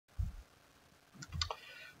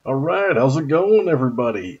Alright, how's it going,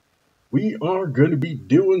 everybody? We are going to be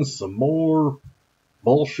doing some more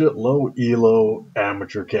bullshit low elo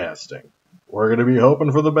amateur casting. We're going to be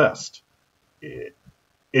hoping for the best.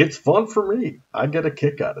 It's fun for me. I get a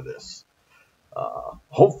kick out of this.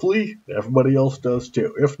 Hopefully, everybody else does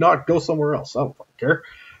too. If not, go somewhere else. I don't fucking care.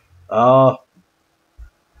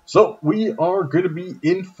 So, we are going to be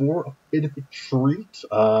in for a bit of a treat.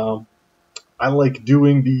 I like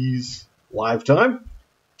doing these live time.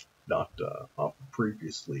 Not off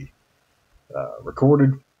previously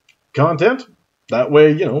recorded content. That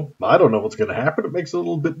way, I don't know what's going to happen. It makes it a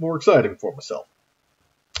little bit more exciting for myself.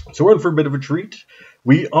 So we're in for a bit of a treat.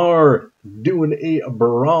 We are doing a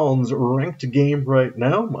bronze ranked game right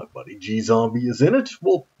now. My buddy G-Zombie is in it.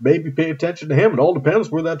 We'll maybe pay attention to him. It all depends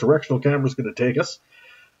where that directional camera is going to take us.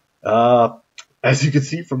 As you can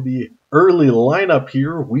see from the early lineup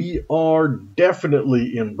here, we are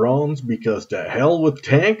definitely in bronze because to hell with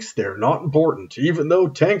tanks, they're not important. Even though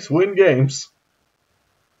tanks win games,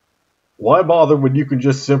 why bother when you can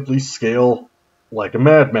just simply scale like a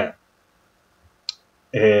madman?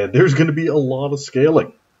 And there's going to be a lot of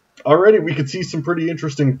scaling. Already we can see some pretty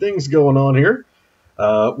interesting things going on here.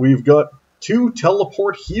 We've got two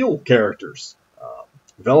teleport heal characters.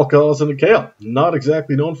 Vel'Koz and a Kale. Not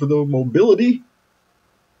exactly known for their mobility.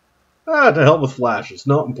 To hell with flashes.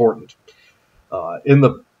 Not important. Wow,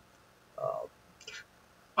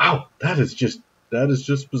 that is just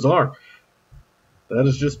bizarre. That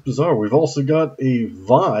is just bizarre. We've also got a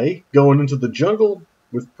Vi going into the jungle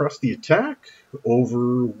with press the attack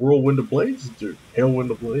over Whirlwind of Blades, Hailwind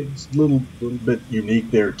of Blades. Little bit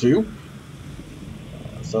unique there too.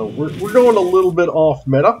 So we're going a little bit off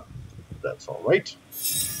meta. That's all right.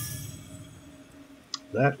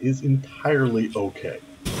 That is entirely okay.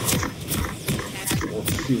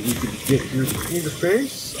 Let's see if we can get your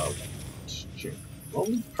interface.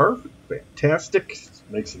 Perfect. Fantastic.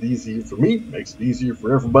 Makes it easier for me. Makes it easier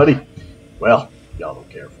for everybody. Well, y'all don't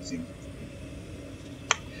care if it's easy for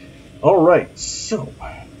me. Alright, so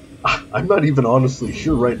I'm not even honestly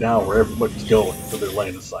sure right now where everybody's going for their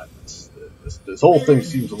lane assignments. This whole thing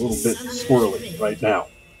seems a little bit squirrely right now.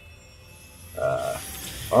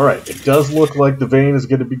 Alright, it does look like the Vayne is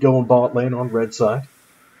going to be going bot lane on red side.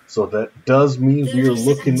 So that does mean we are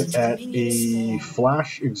looking at a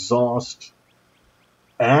Flash Exhaust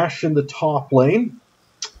Ashe in the top lane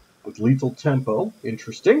with lethal tempo.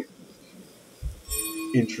 Interesting.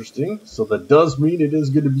 Interesting. So that does mean it is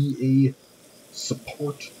going to be a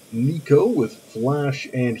support Neeko with Flash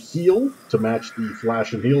and Heal to match the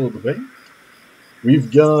Flash and Heal of the Vayne.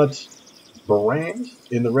 We've got Brand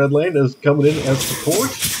in the red lane is coming in as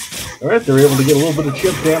support. Alright, they're able to get a little bit of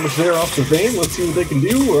chip damage there off the Vayne. Let's see what they can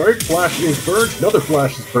do. Alright, Flash is burned. Another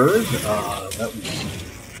Flash is burned. That was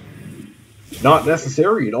not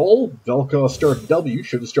necessary at all. Vel'Koz started W,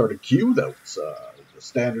 should have started Q. That was a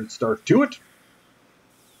standard start to it.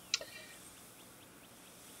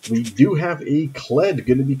 We do have a Kled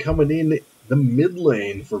going to be coming in the mid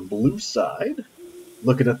lane for blue side.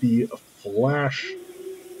 Looking at the Flash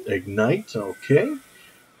Ignite, okay.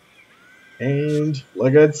 And,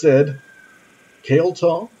 like I'd said,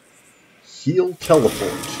 Kael'Tah, Heal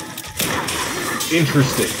Teleport.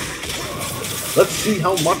 Interesting. Let's see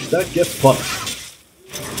how much that gets punished.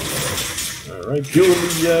 Alright, doing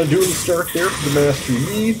the start there for the Master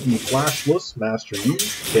Yi, the Flashless Master Yi,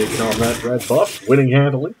 taking on that red buff, winning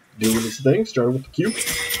handily, doing his thing, starting with the Q.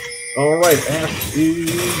 Alright, Ashe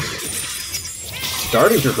is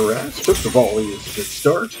starting to harass, took the volley as a good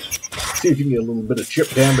start. See if you can get a little bit of chip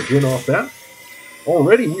damage in off that.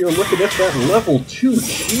 Already we are looking at that level 2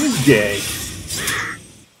 Cheese Gang.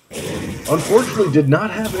 Unfortunately did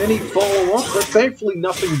not have any follow-up, but thankfully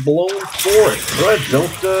nothing blown for it. But don't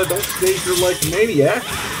stay here like a maniac.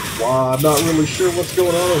 Well, I'm not really sure what's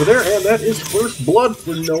going on over there, and that is first blood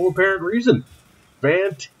for no apparent reason.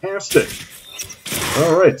 Fantastic.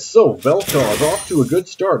 Alright, so Vel'Koz off to a good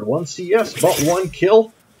start. 1 CS, but 1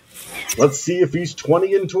 kill. Let's see if he's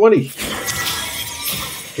 20 and 20.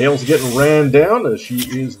 Kale's getting ran down as she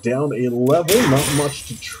is down a level. Not much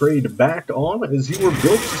to trade back on as you were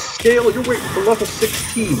built to scale. You're waiting for level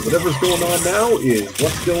 16. Whatever's going on now is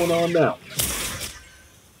what's going on now.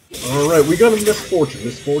 Alright, we got a Misfortune.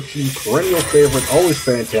 Misfortune, perennial favorite, always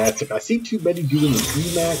fantastic. I see too many doing the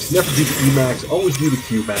Emax. Never do the Emax, always do the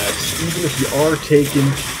Qmax. Even if you are taking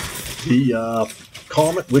the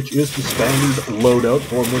Comet, which is the standard loadout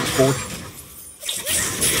for Misfortune.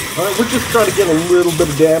 Alright, we're just trying to get a little bit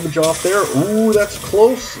of damage off there. Ooh, that's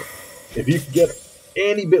close. If you can get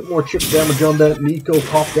any bit more chip damage on that Neeko,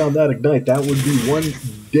 pop down that Ignite. That would be one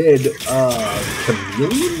dead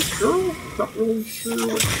chameleon girl? Not really sure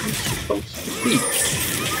what she's supposed to be.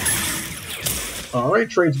 Alright,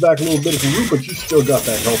 trades back a little bit of a root, but you still got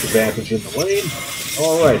that health advantage in the lane.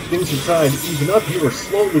 Alright, things are trying to even up. You are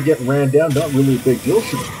slowly getting ran down. Not really a big deal.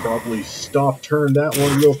 Should probably turn that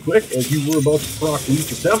one real quick as you were about to proc lead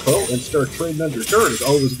the tempo and start trading under turn. It's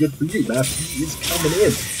always good for you. Master is coming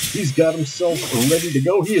in. He's got himself ready to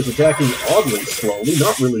go. He is attacking oddly slowly.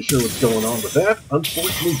 Not really sure what's going on with that.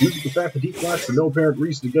 Unfortunately, due to the fact that he flashed for no apparent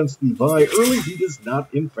reason against the Vi early, he does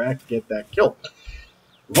not, in fact, get that kill.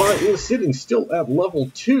 Vi is sitting still at level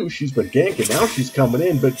 2. She's been ganking. Now she's coming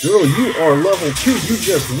in. But girl, you are level 2. You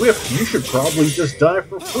just whiffed. You should probably just die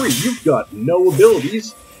for free. You've got no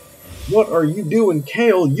abilities. What are you doing,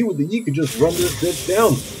 Kale? You and the Yi could just run this bitch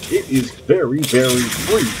down. It is very, very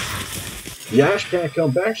free. The Ashe can't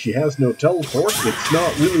come back. She has no teleport. It's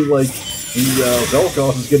not really like the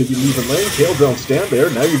Vel'Koz is going to be leaving lane. Kale, don't stand there.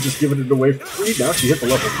 Now you're just giving it away for free. Now she hit the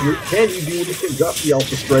level 3. Can you do anything? Got the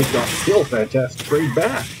Alpha Strike, got the kill. Fantastic trade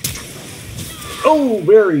back. Oh,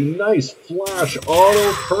 very nice flash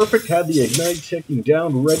auto. Perfect. Had the Ignite ticking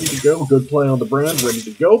down, ready to go. Good play on the brand, ready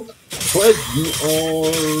to go. Pledge, you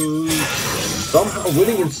are somehow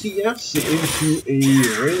winning in CS into a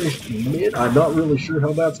ranged mid. I'm not really sure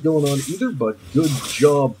how that's going on either, but good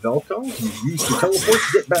job, Vel'Koz. You used the teleport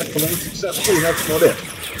to get back to lane successfully, and that's about it.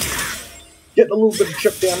 Getting a little bit of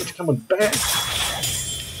chip damage coming back.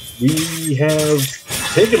 We have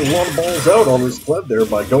taken a lot of balls out on this Kled there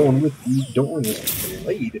by going with the Doran's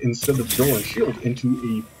Blade instead of Doran's Shield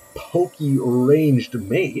into a pokey ranged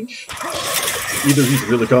mage. Either he's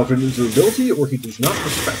really confident in his ability, or he does not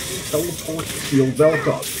respect the teleport heal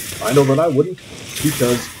Vel'Koz. I know that I wouldn't,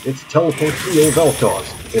 because it's teleport heal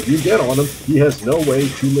Vel'Koz. If you get on him, he has no way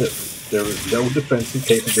to live. There is no defensive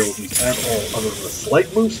capabilities at all, other than a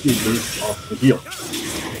slight move speed boost off the heal.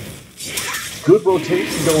 Good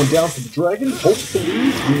rotation going down to the Dragon.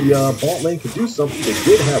 Hopefully the bot lane can do something. They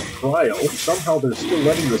did have Cryo. Somehow they're still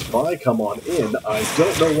letting this Vi come on in. I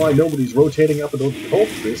don't know why nobody's rotating up and over the whole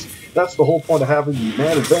of this. That's the whole point of having the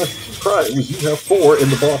man advantage in Cryo, is you have 4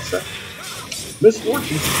 in the bot set. Miss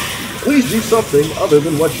Fortune, please do something other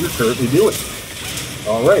than what you're currently doing.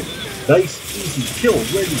 Alright. Nice, easy kill,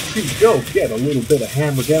 ready to go. Get a little bit of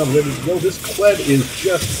hammer down, ready to go. This Kled is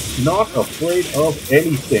just not afraid of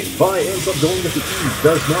anything. Vi ends up going with the E,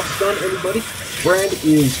 does not stun anybody. Brand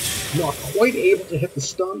is not quite able to hit the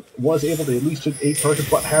stun, was able to at least hit a target,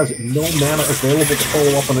 but has no mana available to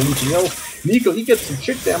follow up on anything else. Neeko, he gets some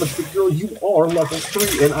chick damage, but girl, you are level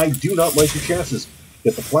 3, and I do not like your chances.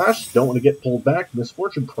 Get the flash, don't want to get pulled back.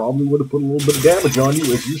 Misfortune probably would have put a little bit of damage on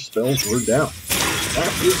you as your spells were down.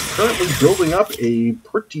 Ashe is currently building up a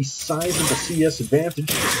pretty sizable CS advantage.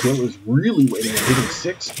 Skill is really waiting on hitting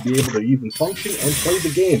 6 to be able to even function and play the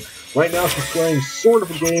game. Right now she's playing sort of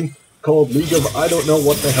a game called League of I don't know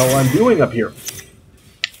what the hell I'm doing up here.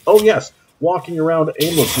 Oh yes, walking around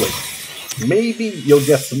aimlessly. Maybe you'll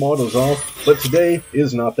get some autos off, but today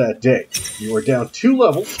is not that day. You are down 2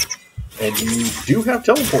 levels. And you do have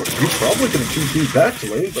teleport. You probably could have 2P'd back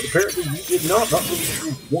to lane, but apparently you did not. Not really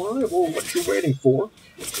sure why or what you're waiting for.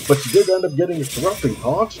 But you did end up getting a Corrupting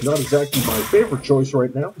Hawk. Not exactly my favorite choice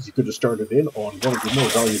right now, because you could have started in on one of your more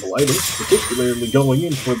valuable items, particularly going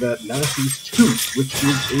in for that Nasa's Tooth, which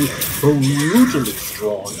is a brutally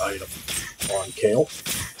strong item on Kale.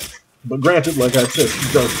 But granted, like I said,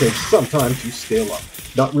 she does take some time to scale up.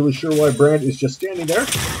 Not really sure why Brand is just standing there.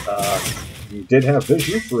 You did have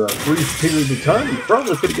vision for a brief period of time. You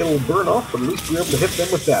probably could get a little burn off, but at least you were able to hit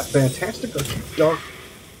them with that fantastic Dark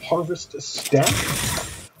Harvest stack.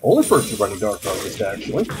 Only person running Dark Harvest,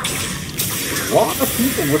 actually. A lot of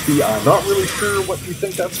people with the I'm not really sure what you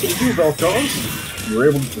think that's going to do, Vel'Koz. You were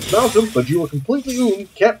able to dismount him, but you were completely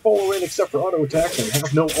owned, can't follow in except for auto attacks, and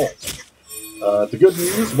have no ult. The good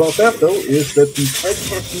news about that, though, is that the Kled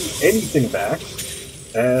can't do anything back,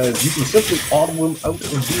 as you can simply auto him out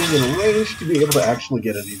of being in range to be able to actually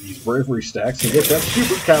get any of these bravery stacks and get that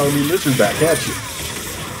super cowardly lizard back at you.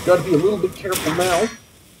 Got to be a little bit careful now.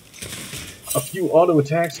 A few auto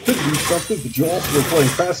attacks could do something, but you also are playing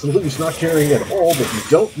fast and loose, not caring at all, but you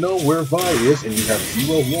don't know where Vi is, and you have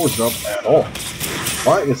 0 wards up at all.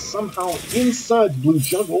 Vi is somehow inside the blue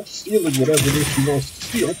jungle, stealing whatever it is she wants to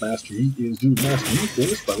steal. Master Yi is doing Master Yi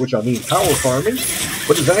things, by which I mean power farming,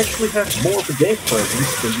 but has actually had more of a gank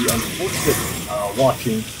presence than the unfortunate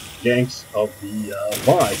watching ganks of the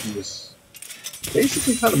Vi, who is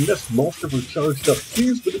basically kind of missed most of her charged up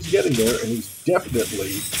Qs, but is getting there, and he's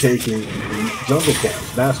definitely taking the jungle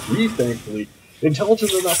camps. Master Yi, thankfully,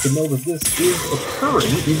 intelligent enough to know that this is occurring,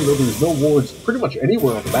 even though there's no wards pretty much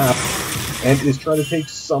anywhere on the map, and is trying to take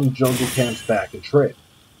some jungle camps back in trade.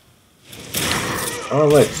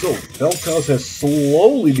 Alright, so Vel'Koz has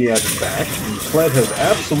slowly meandered back. The Kled has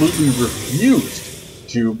absolutely refused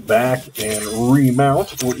to back and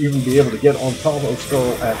remount, or even be able to get on top of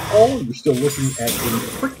Skarl at all. You're still looking at a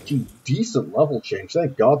pretty decent level change.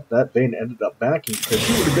 Thank God that Vayne ended up backing, because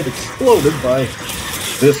he would have been exploded by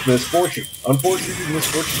this Misfortune. Unfortunately,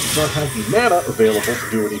 Misfortune does not have the mana available to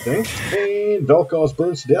do anything, and Vel'Koz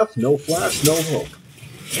burns to death. No flash, no hope.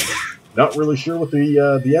 Not really sure what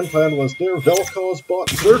the end plan was there. Vel'Koz bought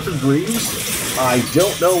Zerker Greaves. I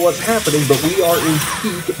don't know what's happening, but we are in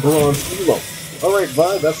peak Bronze Elo. Alright,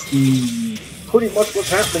 Vi, that's pretty much what's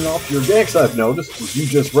happening off your ganks, I've noticed, with you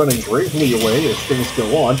just running bravely away as things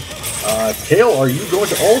go on. Kale, are you going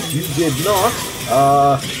to ult? You did not.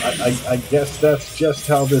 I guess that's just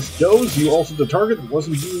how this goes. You ulted the target that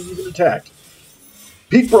wasn't being even attacked.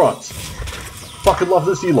 Peak Bronze. Fucking love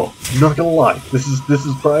this elo. Not gonna lie. This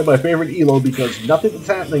is probably my favorite elo because nothing that's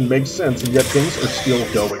happening makes sense, and yet things are still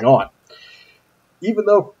going on. Even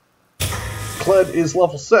though Kled is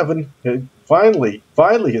level 7, finally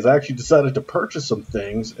has actually decided to purchase some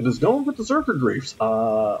things and is going with the Zerker Greaves.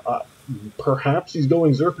 Perhaps he's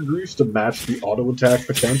going Zerker Greaves to match the auto attack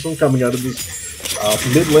potential coming out of this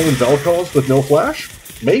mid lane Vel'Koz with no flash.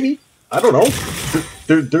 Maybe. I don't know.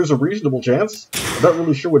 There's a reasonable chance. I'm not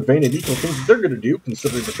really sure what Vayne and Neeko think they're going to do,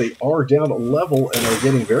 considering that they are down a level and are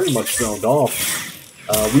getting very much zoned off.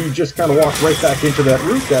 We just kind of walked right back into that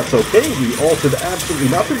route. That's okay. We altered absolutely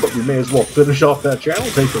nothing, but we may as well finish off that channel,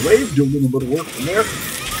 take the wave, do a little bit of work from there.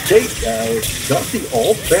 Okay, got the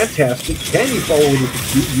ult. Fantastic. Can you follow it with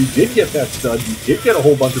the Q? You did get that stud. You did get a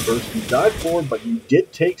whole bunch of bursts. You died for it, but you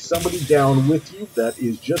did take somebody down with you. That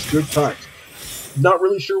is just good times. Not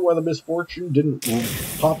really sure why the Misfortune didn't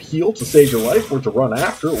pop heal to save your life, or to run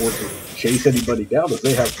after, or to chase anybody down, as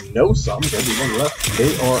they have no sums. Everyone left,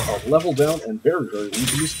 they are a level down and very, very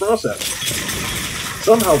weak in this process.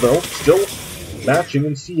 Somehow, though, still matching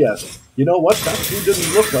in CS. You know what? That Q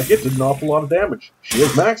didn't look like it did an awful lot of damage. She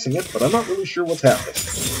is maxing it, but I'm not really sure what's happening.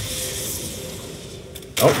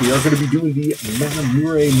 Oh, we are going to be doing the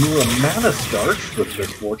Mura Mana Starch with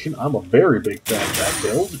Misfortune. I'm a very big fan of that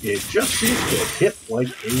build. It just seems to hit like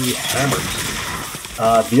a hammer.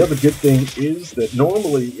 The other good thing is that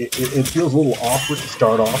normally it feels a little awkward to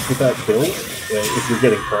start off with that build if you're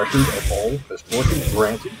getting pressured at all. Misfortune,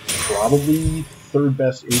 granted, probably third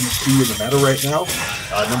best ADC in the meta right now.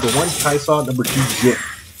 Number 1, Kai'Sa, number 2, Jhin.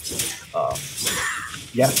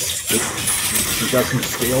 Yes, she doesn't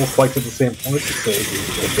scale quite to the same point to say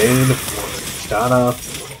Vayne or Tristana.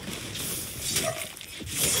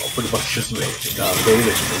 Pretty much just Vayne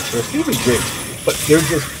and Trist, even Jhin, but they're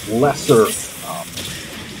just lesser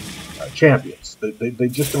champions. They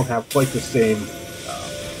just don't have quite the same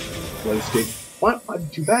landscape. Why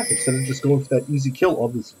did you back instead of just going for that easy kill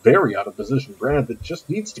on this very out of position Brand that just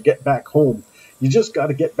needs to get back home? You just got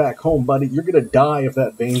to get back home, buddy. You're going to die if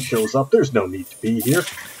that Vayne shows up. There's no need to be here.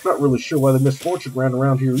 Not really sure why the Misfortune ran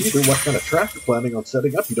around here either. What kind of trap you're planning on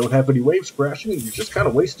setting up? You don't have any waves crashing, and you're just kind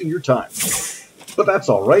of wasting your time. But that's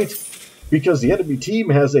alright, because the enemy team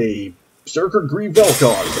has a Zerker Greaves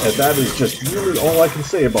Vel'Koz, and that is just really all I can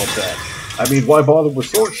say about that. I mean, why bother with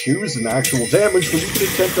sword shoes and actual damage when you can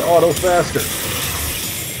attempt to auto faster?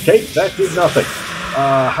 Okay, that did nothing.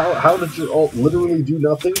 How did your ult literally do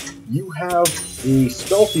nothing? You have a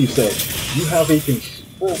Spell Thief's Edge. You have a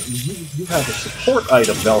control. You have a support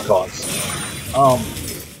item, Vel'Koz.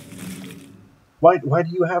 Why do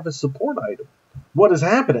you have a support item? What is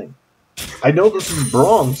happening? I know this is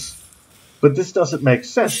bronze, but this doesn't make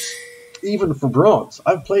sense. Even for bronze,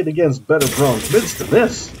 I've played against better bronze mids than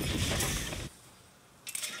this.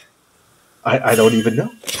 I don't even know.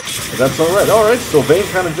 But that's alright. Alright, so Vayne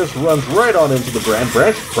kind of just runs right on into the Brand.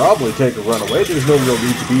 Brand should probably take a run away. There's no real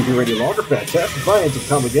need to be here any longer. Fantastic. Vians have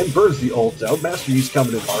come again. Burns the ult out. Master Yi's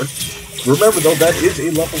coming in hard. Remember, though, that is a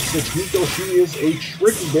level 6 Neeko. She is a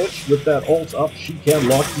tricky bitch. With that ult up, she can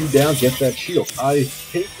lock you down, get that shield. I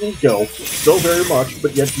hate Neeko so very much,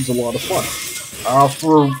 but yet she's a lot of fun.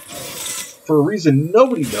 For a reason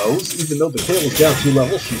nobody knows, even though the tail is down 2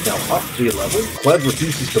 levels, she's now up 3 levels. Kled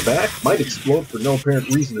refuses to back, might explode for no apparent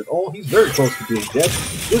reason at all. He's very close to being dead.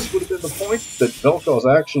 This would have been the point that Vel'Koz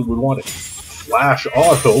actually would want to flash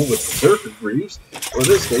auto with the Zerker Greaves, or in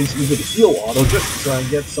this case, even heal auto, just to try and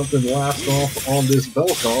get something last off on this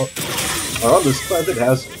Vel'Koz, or on this Kled that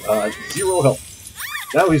has 0 health.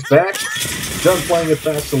 Now he's back. Done playing it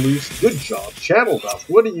fast and loose. Good job. Channeled up.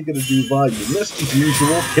 What are you going to do, Vi? You missed as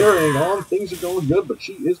usual. Carrying on. Things are going good, but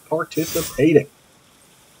she is participating.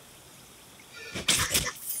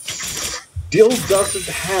 Still doesn't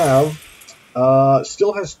have...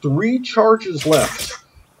 still has 3 charges left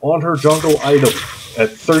on her jungle item at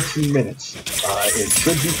 13 minutes. It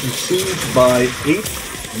should be consumed by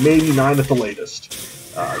 8, maybe 9 at the latest.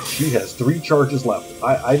 She has 3 charges left.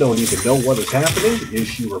 I don't even know what is happening. Is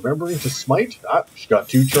she remembering to smite? She's got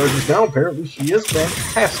 2 charges now. Apparently she is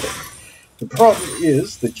fantastic. The problem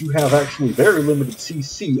is that you have actually very limited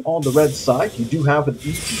CC on the red side. You do have an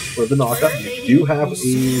E for the knockup. You do have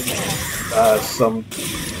some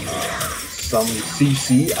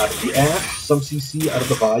CC out of the Ash, some CC out of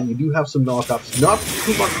the Vi. You do have some knockups. Not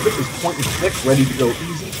too much of it is point and click, ready to go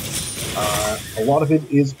easy. A lot of it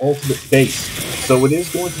is ultimate based. So it is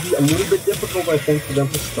going to be a little bit difficult, I think, for them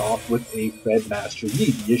to stop with a Fed Master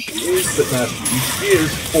Yi. The issue is that Master Yi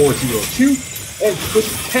is 402 and could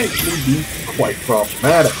potentially be quite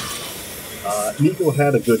problematic. Neeko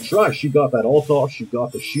had a good try. She got that ult off, she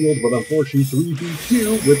got the shield, but unfortunately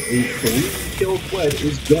 3v2 with a 3-kill Kled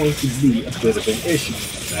is going to be a bit of an issue.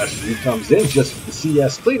 Master Yi comes in just for the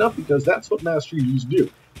CS cleanup because that's what Master Yis do.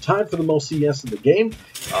 Time for the most CS in the game.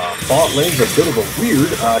 Bot lane's a bit of a weird.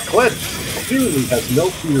 Kled clearly has no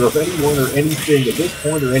fear of anyone or anything at this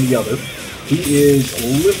point or any other. He is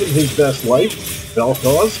living his best life.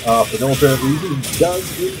 Vel'Koz, for no apparent reason,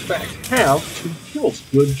 does in fact have 2 kills.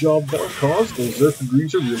 Good job, Vel'Koz. Those Zerk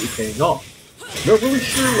degrees are really paying off. Not really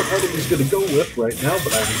sure what item he's going to go with right now,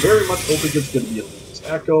 but I'm very much hoping it's going to be a Luminous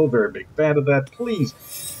Echo. Very big fan of that. Please,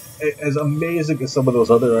 as amazing as some of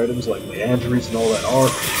those other items like Leandries and all that are,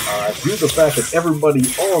 due to the fact that everybody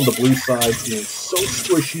on the blue side is so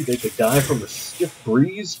squishy they could die from a stiff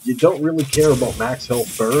breeze, you don't really care about max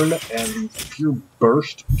health burn and the pure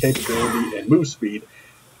burst capability and move speed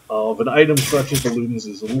of an item such as the Ludens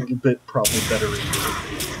is a little bit probably better in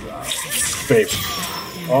your favor.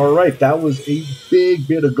 Alright, that was a big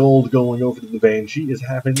bit of gold going over to the Vayne. She is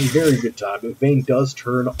having a very good time. If Vayne does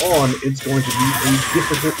turn on, it's going to be a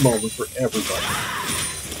difficult moment for everybody.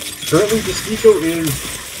 Currently, this Neeko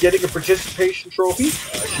is getting a participation trophy.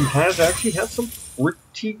 She has actually had some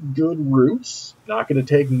pretty good roots. Not going to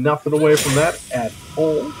take nothing away from that at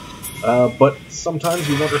all. But sometimes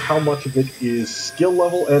you wonder how much of it is skill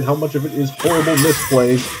level and how much of it is horrible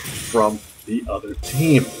misplays from the other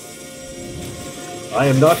team. I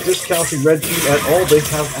am not discounting Red Team at all. They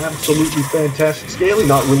have absolutely fantastic scaling.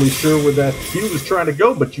 Not really sure where that Q was trying to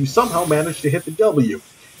go, but you somehow managed to hit the W.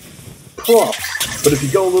 Props. But if you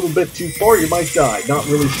go a little bit too far, you might die. Not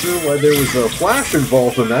really sure why there was a flash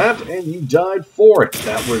involved in that, and you died for it.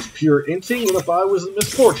 That was pure inting, and if I was in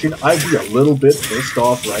misfortune, I'd be a little bit pissed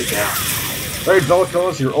off right now. Alright,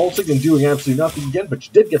 Vel'Koz, you're ulting and doing absolutely nothing again, but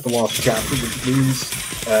you did get the Lost Chapter, which means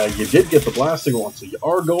you did get the Blasting one, so you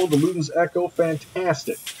are going to Luden's Echo.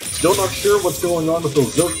 Fantastic. Still not sure what's going on with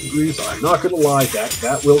those Zerk degrees. I'm not going to lie,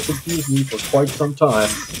 that will confuse me for quite some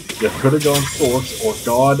time. You could have gone Source or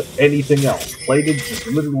God, anything else. Plated just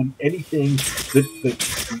literally anything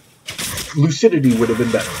that Lucidity would have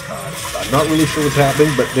been better. I'm not really sure what's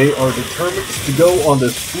happening, but they are determined to go on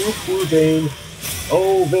this frou-frou Vayne.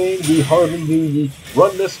 Oh, Vayne, we hardly knew ye.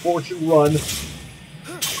 Run, Misfortune, run.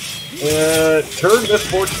 Turn,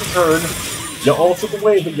 Misfortune, turn. You ulted the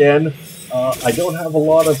wave again. I don't have a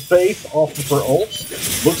lot of faith off of her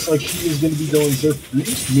ults. Looks like she is going to be going Zerk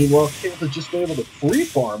Grease. Meanwhile, Kale has just been able to free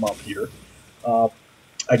farm up here.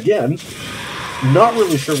 Again, not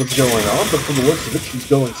really sure what's going on, but from the looks of it, she's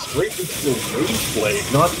going straight into a Rage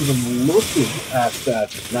Blade, not even looking at that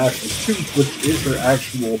Nash's Tooth, which is her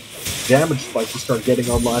actual damage spike to start getting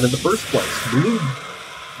online in the first place. Blue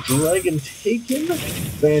Dragon taken.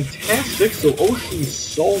 Fantastic. So Ocean's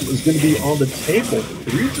Soul is going to be on the table.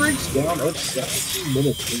 3 drinks down at 17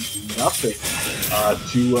 minutes is nothing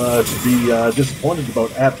to be disappointed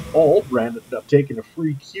about at all. Brand ended up taking a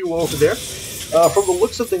free Q over there. From the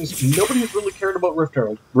looks of things, nobody's really cared about Rift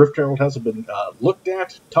Herald. Rift Herald hasn't been looked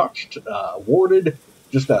at, touched, warded,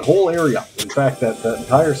 just that whole area. In fact, that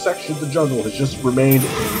entire section of the jungle has just remained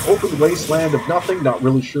an open wasteland of nothing. Not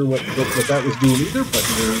really sure what that was doing either, but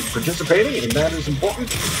you're participating, and that is important.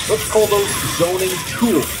 Let's call those zoning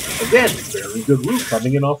tools. Again, very good route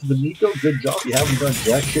coming in off of the Neeko. Good job. You haven't done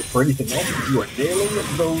jack shit for anything else, but you are nailing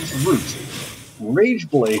those routes. Rage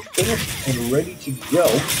Blade finished and ready to go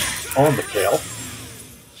on the Kale.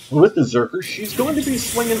 With the Zerker, she's going to be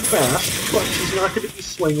swinging fast, but she's not going to be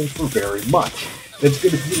swinging for very much. It's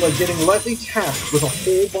going to be like getting lightly tapped with a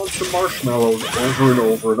whole bunch of marshmallows over and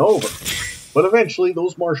over and over. but eventually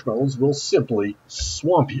those marshmallows will simply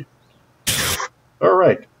swamp you.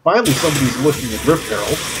 Alright, finally somebody's looking at Rift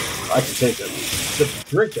Herald. I can take a sip of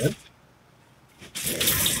drink then.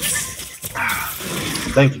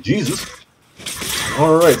 Thank you, Jesus.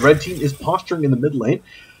 Alright, red team is posturing in the mid lane.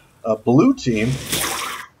 Blue team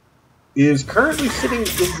is currently sitting in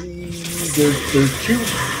the... There's two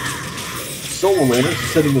solo laners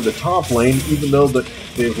sitting in the top lane, even though that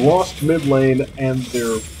they've lost mid lane and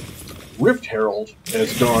their Rift Herald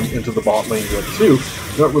has gone into the bot lane yet too.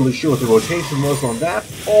 Not really sure what the rotation was on that.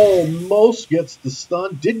 Almost gets the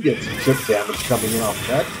stun. Did get some chip damage coming in off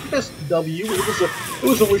that. Missed W. It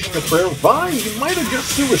was a wish and a prayer. Vine, you might have just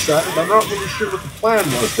suicided. I'm not really sure what the plan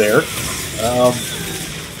was there.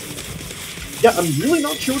 Yeah, I'm really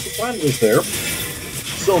not sure what the plan was there.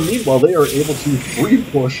 So meanwhile, they are able to free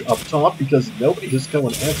push up top because nobody has come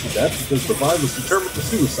and answered that because the Vine was determined to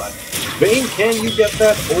suicide. Vayne, can you get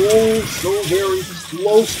that? Oh, so very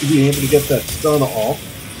close to being able to get that stun off.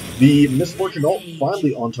 The Misfortune ult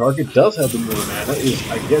finally on target, does have the mirror mana, is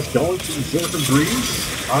I guess going to the Zerker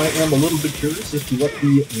Greaves. I am a little bit curious as to what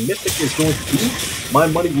the Mythic is going to be. My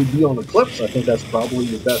money would be on Eclipse. I think that's probably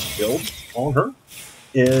the best build on her.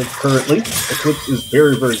 And currently, Eclipse is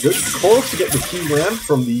very, very good. Close to getting the Q-Ram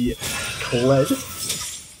from the Kled.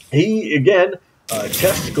 He, again,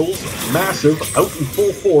 testicles, massive, out in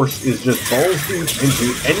full force, is just balls deep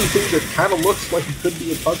into anything that kind of looks like it could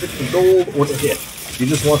be a target for gold or to hit. He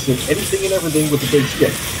just wants to hit anything and everything with a big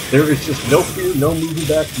stick. There is just no fear, no moving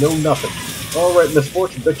back, no nothing. Alright,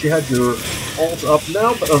 Misfortune, bet you had your ult up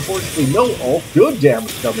now, but unfortunately no ult. Good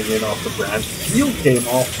damage coming in off the brand. Heal came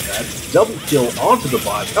off of that. Double kill onto the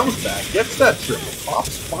bot. Comes back, gets that triple.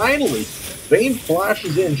 Pops finally. Vayne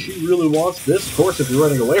flashes in. She really wants this. Of course, if you're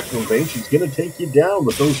running away from Vayne, she's going to take you down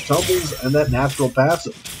with those tumbles and that natural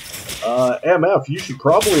passive. MF, you should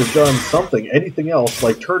probably have done something, anything else,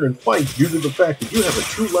 like turn and fight due to the fact that you have a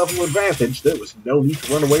 2-level advantage. There was no need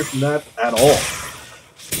to run away from that at all.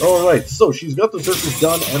 Alright, so she's got the circles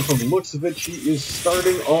done, and from the looks of it, she is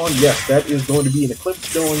starting on, yes, that is going to be an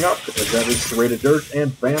Eclipse going up, as that is Serrated Dirt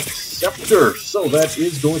and Vamp Scepter. So that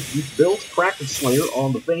is going to be built. Kraken Slayer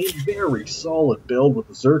on the Vayne, very solid build with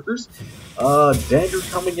the Zerkers. Dagger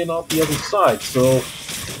coming in off the other side, so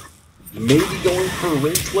maybe going for a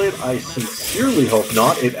Rage Blade. I sincerely hope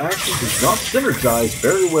not. It actually does not synergize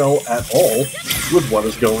very well at all with what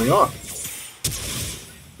is going on.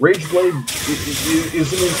 Rage Blade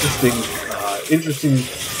is an interesting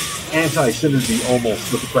anti-synergy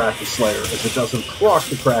almost with the Kraken Slayer, as it doesn't proc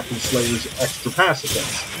the Kraken Slayer's extra passive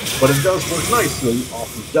hits. But it does work nicely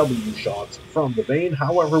off of W shots from the Vayne.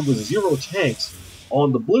 However, with 0 tanks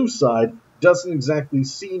on the blue side, doesn't exactly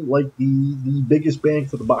seem like the biggest bang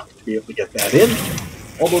for the buck to be able to get that in.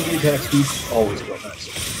 Although the attack speeds always go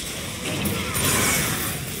nicer.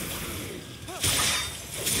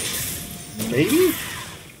 Maybe?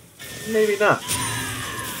 Maybe not.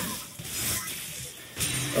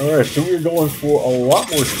 Alright, so we're going for a lot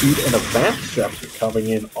more speed and a Vamp Scepter coming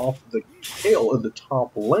in off the tail in the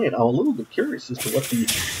top lane. I'm a little bit curious as to what the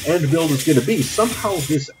end build is going to be. Somehow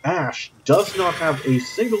this Ashe does not have a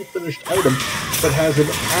single finished item, but has an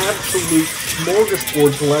absolute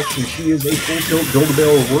smorgasbord collection. She is a full-tilt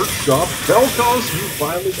Build-A-Barrel workshop. Vel'Koz, you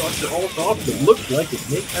finally got your ult off. It looked like it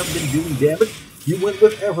may have been doing damage. You went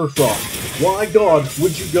with Everfrost. Why, God,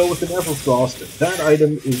 would you go with an Everfrost? That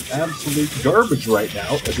item is absolute garbage right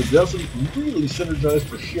now, as it doesn't really synergize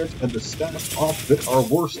for shit, and the stats off of it are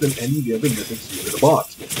worse than any of the other mythics you in the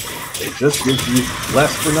bots. It just gives you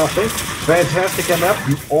less for nothing. Fantastic MF,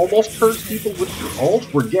 you almost hurt people with your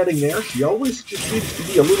ult. We're getting there. She always just needs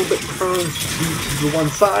to be a little bit turned to the one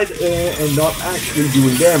side and not actually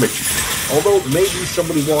doing damage. Although maybe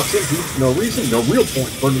somebody walks into no reason, no real point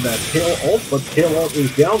burning that tail ult, but tail ult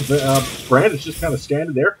is down. Brand is just kind of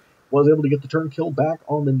standing there, was able to get the turn kill back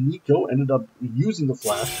on the Neeko, ended up using the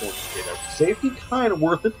flash to get out to safety. Kind of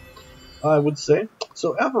worth it, I would say.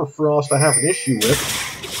 So Everfrost I have an issue with.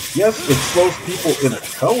 Yes, it slows people in a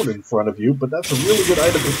cone in front of you, but that's a really good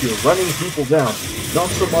item if you're running people down. Not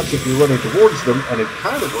so much if you're running towards them, and it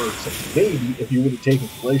kind of works maybe if you would have taken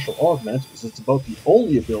Glacial Augment, because it's about the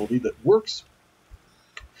only ability that works.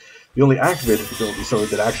 The only activated ability, sorry,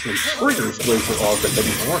 that actually triggers Glacial Augment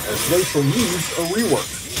anymore, as Glacial needs a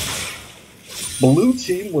rework. Blue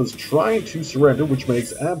team was trying to surrender, which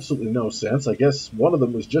makes absolutely no sense. I guess one of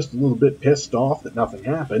them was just a little bit pissed off that nothing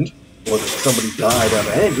happened, or that somebody died out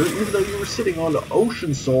of anger, even though you were sitting on the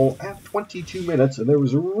Ocean Soul at 22 minutes, and there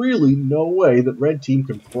was really no way that Red Team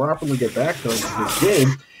can properly get back into this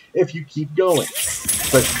game if you keep going.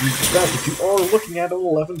 expected due to the fact that you are looking at an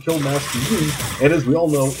 11-kill Master Yi, and as we all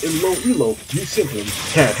know, in Low Elo, you simply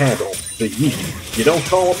can't handle the Yi. You don't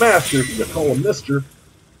call him Master, you call him Mister,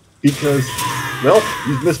 because, well,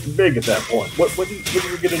 he's Mr. Big at that point. What are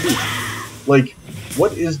you gonna do? Like,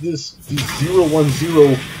 what is this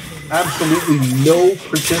 0-1-0 absolutely no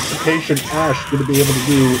participation Ash going to be able to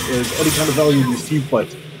do as any kind of value in these team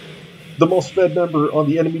fights? The most fed member on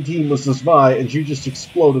the enemy team was this Vi, and she just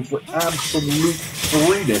exploded for absolute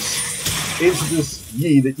freeness into this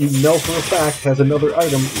Yi that you know for a fact has another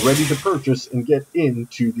item ready to purchase and get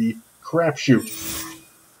into the crapshoot.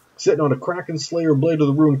 Sitting on a Kraken Slayer Blade of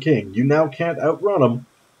the Rune King, you now can't outrun him,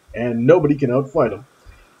 and nobody can outfight him.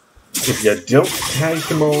 If you don't tag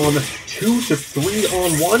him on 2 to 3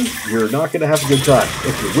 on 1, you're not going to have a good time.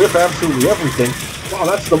 If you whip absolutely everything, wow,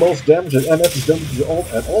 that's the most damage that MS has done to all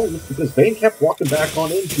at all, because Vayne kept walking back on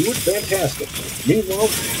into it. Fantastic. Meanwhile,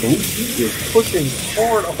 Blue Team is pushing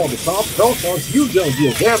hard up on the top. Velcon's huge don't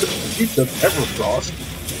deal damage to keep them Everfrost.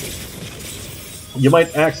 You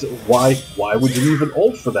might ask, why would you even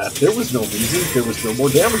ult for that? There was no reason. There was no more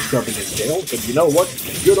damage coming in, Gale. But you know what?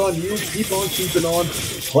 Good on you. Keep on keeping on.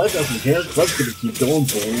 Kled doesn't care. Kled's going to keep going.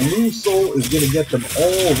 Blue Soul is going to get them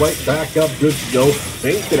all right back up. Good to go.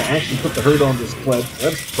 Vayne's going to actually put the hurt on this Kled.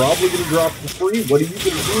 Kled's probably going to drop for free. What are you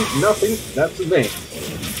going to do? Nothing. That's a Vayne.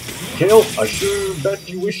 Kale, I sure bet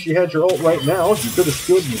you wish you had your ult right now. You could have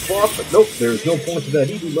stood and fought, but nope, there's no point to that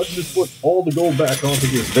either. Let's just put all the gold back onto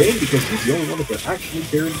this Vayne because he's the only one that can actually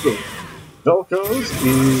carry the game. Vel'Koz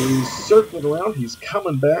is circling around. He's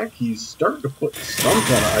coming back. He's starting to put some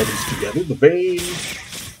kind of items together. The Vayne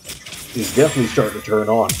is definitely starting to turn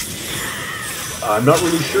on. I'm not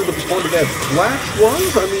really sure what the point of that flash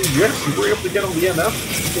was. I mean, yes, you were able to get on the MF.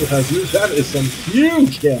 She still has yours. That is some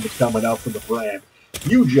huge damage coming out from the brand.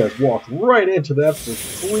 You just walked right into that for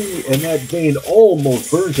free, and that Vayne almost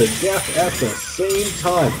burned to death at the same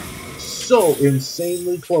time. So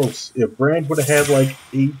insanely close. If Brand would have had like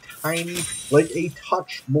a tiny, like a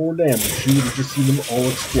touch more damage, you would have just seen them all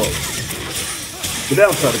explode. The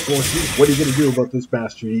downside, of course, is what are you going to do about this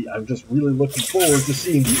Master Yi? I'm just really looking forward to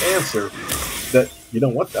seeing the answer. That, you know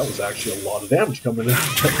what, that was actually a lot of damage coming out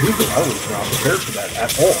of that Neeko. I was not prepared for that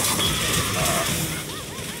at all.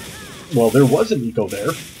 Well, there was a Neeko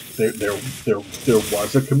there. There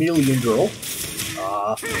was a chameleon girl.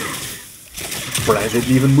 Brand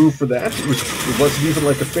didn't even move for that. It wasn't even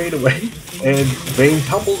like a fadeaway. And Vayne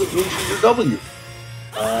tumbled into your W.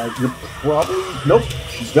 You're probably... Nope.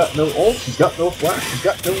 She's got no ult. She's got no flash. She's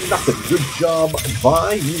got no nothing. Good job,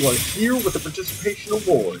 Vi. You are here with a participation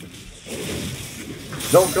award.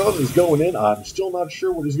 Vel'Koz is going in. I'm still not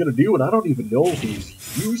sure what he's going to do, and I don't even know if he's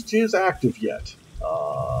used his active yet.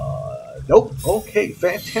 Nope. Okay,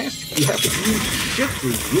 fantastic. You haven't used shit.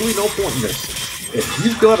 There's really no point in this. If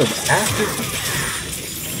you've got an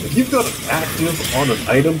active on an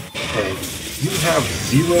item and you have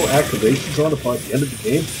 0 activations on it by the end of the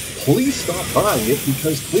game, please stop buying it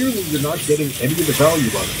because clearly you're not getting any of the value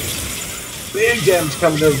out of it. Big damage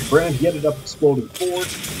coming out of the Brand. He ended up exploding forward.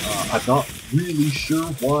 I'm not really sure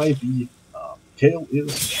why the Kale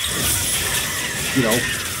is, you know,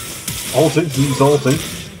 ulting. He's ulting.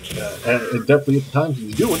 And definitely at the time he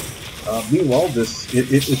was doing. Meanwhile,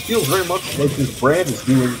 it feels very much like this Brand is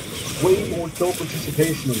doing way more kill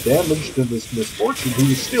participation and damage than this Misfortune,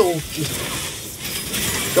 who is still just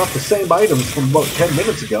got the same items from about 10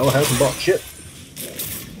 minutes ago, hasn't bought shit.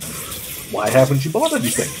 Why haven't you bought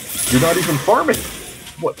anything? You're not even farming.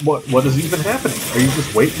 What is even happening? Are you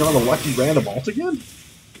just waiting on a lucky random ult again?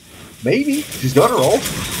 Maybe. She's got her ult.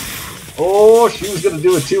 Oh, she was going to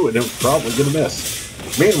do it too, and it was probably going to miss.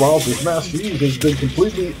 Meanwhile, this Master Yi has been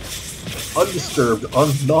completely undisturbed,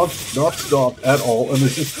 not stopped at all, and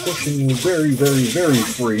is just pushing you very, very, very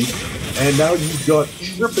free. And now you've got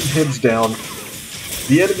tripping hibs down.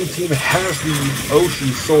 The enemy team has the Ocean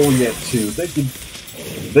Soul yet too.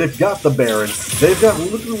 They've got the Baron. They've got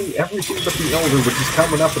literally everything but the Elder, which is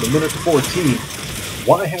coming up in a minute 14.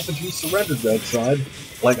 Why haven't you surrendered, Red Side?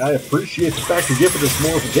 Like, I appreciate the fact you're giving us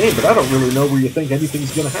more of a game, but I don't really know where you think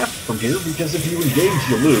anything's going to happen from here, because if you engage,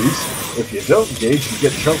 you lose. If you don't engage, you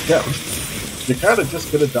get choked out. You're kind of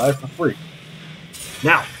just going to die for free.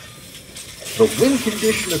 Now, the win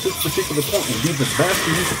condition at this particular point will be that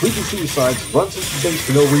Master Yi completely suicides, runs into base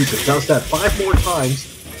for no reason, does that 5 more times,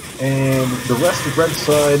 and the rest of Red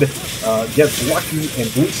Side gets lucky, and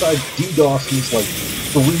Blue Side DDoSes like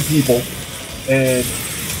 3 people, and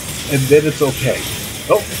then it's okay.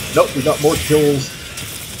 Oh, nope, we got more kills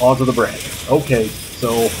onto the Brand. Okay,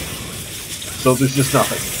 so there's just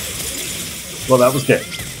nothing. Well, that was gay.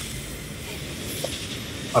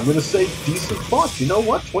 I'm going to say decent fought. You know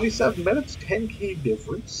what? 27 minutes, 10k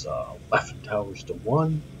difference, 11 towers to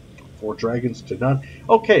 1, 4 dragons to none.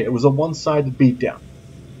 Okay, it was a one-sided beatdown.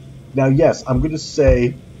 Now, yes, I'm going to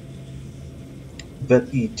say that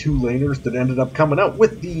the 2 laners that ended up coming out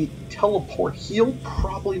with the teleport heal,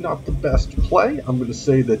 probably not the best play. I'm going to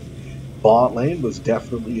say that bot lane was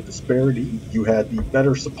definitely a disparity. You had the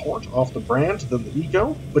better support off the brand than the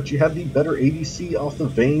Neeko, but you had the better ADC off the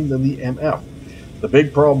Vayne than the MF. The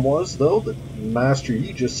big problem was, though, that Master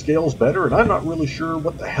Yi just scales better, and I'm not really sure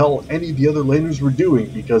what the hell any of the other laners were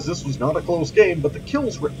doing, because this was not a close game, but the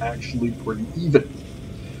kills were actually pretty even.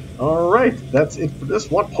 Alright, that's it for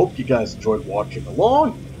this one. Hope you guys enjoyed watching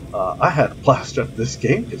along. I had a blast at this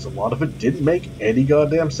game, because a lot of it didn't make any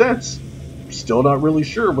goddamn sense. I'm still not really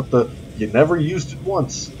sure what the you never used it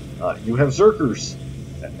once. You have Zerkers,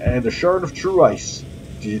 and a Shard of True Ice.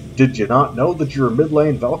 Did you not know that you're a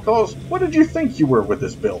mid-lane Vel'Koz? What did you think you were with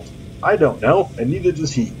this build? I don't know, and neither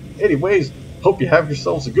does he. Anyways, hope you have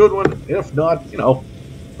yourselves a good one, and if not, you know,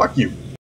 fuck you.